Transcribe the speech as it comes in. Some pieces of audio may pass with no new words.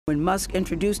When Musk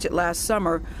introduced it last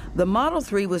summer, the Model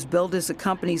 3 was billed as the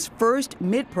company's first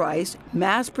mid-priced,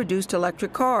 mass-produced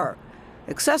electric car,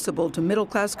 accessible to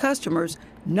middle-class customers,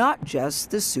 not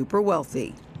just the super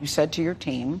wealthy. You said to your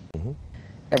team,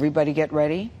 everybody get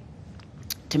ready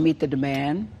to meet the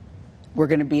demand. We're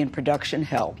going to be in production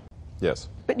hell. Yes.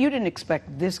 But you didn't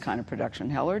expect this kind of production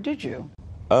hell, or did you?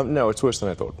 No, it's worse than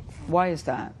I thought. Why is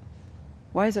that?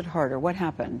 Why is it harder? What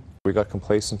happened? We got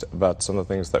complacent about some of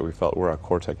the things that we felt were our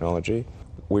core technology.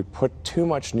 We put too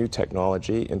much new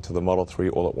technology into the Model 3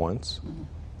 all at once.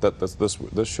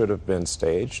 This should have been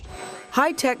staged.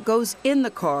 High tech goes in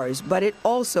the cars, but it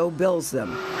also builds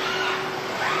them.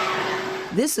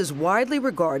 This is widely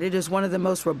regarded as one of the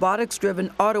most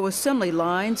robotics-driven auto assembly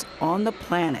lines on the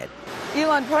planet.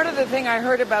 Elon, part of the thing I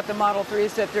heard about the Model 3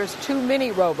 is that there's too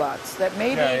many robots, that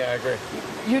maybe... Yeah, I agree.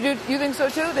 You think so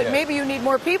too? That maybe you need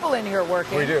more people in here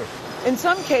working? We do. In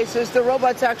some cases, the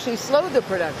robots actually slowed the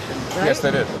production, right? Yes,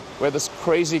 they did. We had this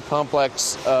crazy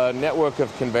complex network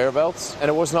of conveyor belts, and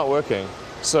it was not working.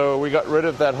 So we got rid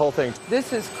of that whole thing.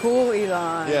 This is cool,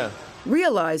 Elon. Yeah.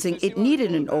 Realizing it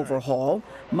needed an overhaul,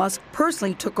 Musk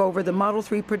personally took over the Model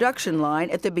 3 production line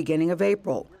at the beginning of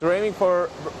April. We're aiming for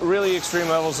really extreme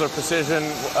levels of precision,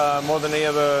 more than any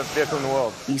other vehicle in the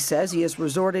world. He says he has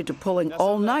resorted to pulling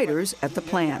all-nighters at the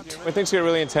plant. When things get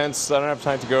really intense, I don't have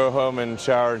time to go home and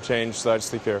shower and change, so I just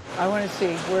sleep here. I want to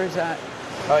see. Where is that?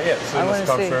 Yeah, so in this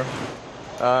conference room.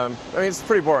 I mean, it's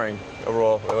pretty boring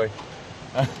overall, really.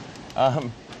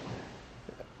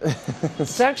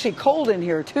 It's actually cold in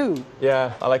here, too.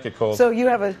 Yeah, I like it cold. So you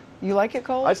like it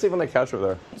cold? I sleep on the couch over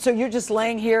there. So you're just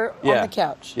laying here on the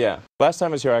couch? Yeah. Last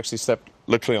time I was here, I actually slept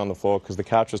literally on the floor because the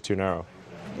couch was too narrow.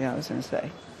 Yeah, I was going to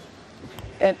say.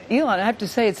 And Elon, I have to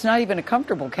say, it's not even a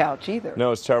comfortable couch either.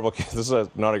 No, it's terrible. This is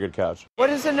not a good couch. What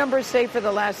does the number say for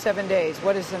the last 7 days?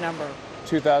 What is the number?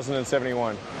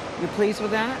 2,071. You pleased with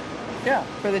that? Yeah.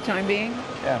 For the time being?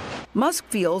 Yeah. Musk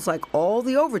feels like all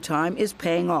the overtime is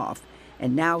paying off.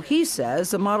 And now he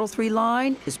says the Model 3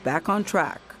 line is back on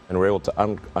track. And we're able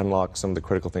to unlock some of the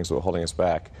critical things that were holding us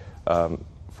back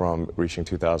from reaching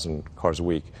 2,000 cars a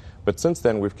week. But since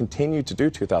then, we've continued to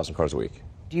do 2,000 cars a week.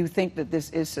 Do you think that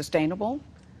this is sustainable?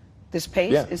 This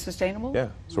pace is sustainable? Yeah.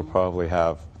 So we'll probably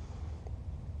have,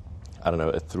 I don't know,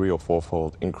 a 3- or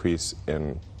 4-fold increase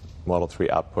in Model 3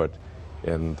 output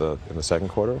in the second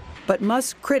quarter. But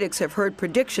Musk critics have heard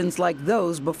predictions like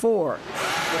those before.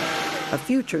 A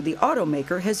future the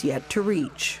automaker has yet to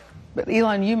reach. But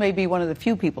Elon, you may be one of the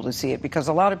few people to see it, because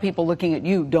a lot of people looking at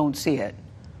you don't see it.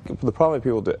 The problem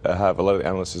people have, a lot of the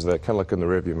analysts, is they kind of look in the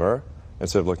rearview mirror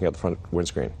instead of looking at the front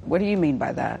windscreen. What do you mean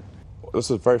by that? This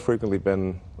has very frequently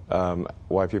been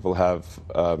why people have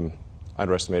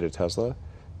underestimated Tesla,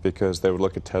 because they would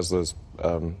look at Tesla's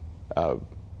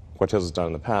what Tesla's done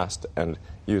in the past and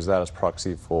use that as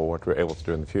proxy for what we're able to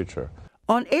do in the future.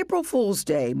 On April Fool's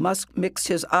Day, Musk mixed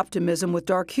his optimism with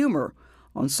dark humor.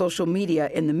 On social media,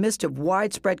 in the midst of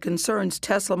widespread concerns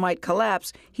Tesla might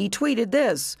collapse, he tweeted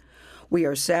this: "We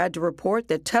are sad to report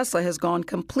that Tesla has gone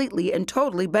completely and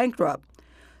totally bankrupt.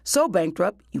 So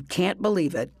bankrupt, you can't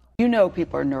believe it." You know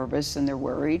people are nervous and they're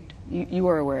worried. You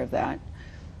are aware of that.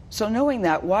 So knowing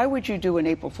that, why would you do an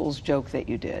April Fool's joke that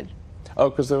you did? Oh,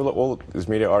 because there were all these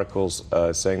media articles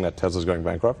saying that Tesla's going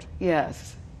bankrupt?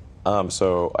 Yes.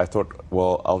 So I thought,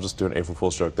 well, I'll just do an April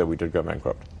Fool's joke that we did go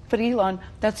bankrupt. But Elon,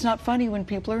 that's not funny when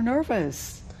people are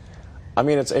nervous. I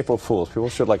mean, it's April Fool's. People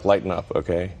should, lighten up,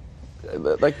 okay?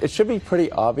 It should be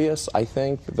pretty obvious, I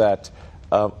think, that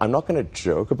I'm not going to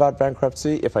joke about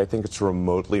bankruptcy if I think it's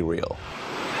remotely real.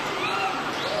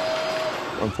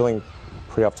 I'm feeling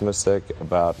pretty optimistic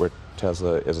about where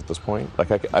Tesla is at this point.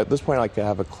 At this point, I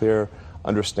have a clear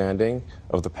understanding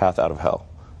of the path out of hell.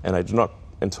 And I do not,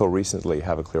 until recently,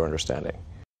 have a clear understanding.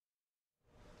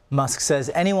 Musk says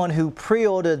anyone who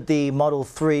pre-ordered the Model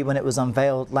 3 when it was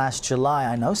unveiled last July,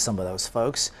 I know some of those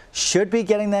folks, should be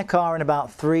getting their car in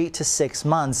about 3 to 6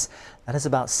 months. That is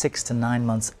about 6 to 9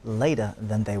 months later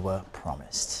than they were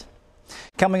promised.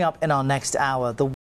 Coming up in our next hour, the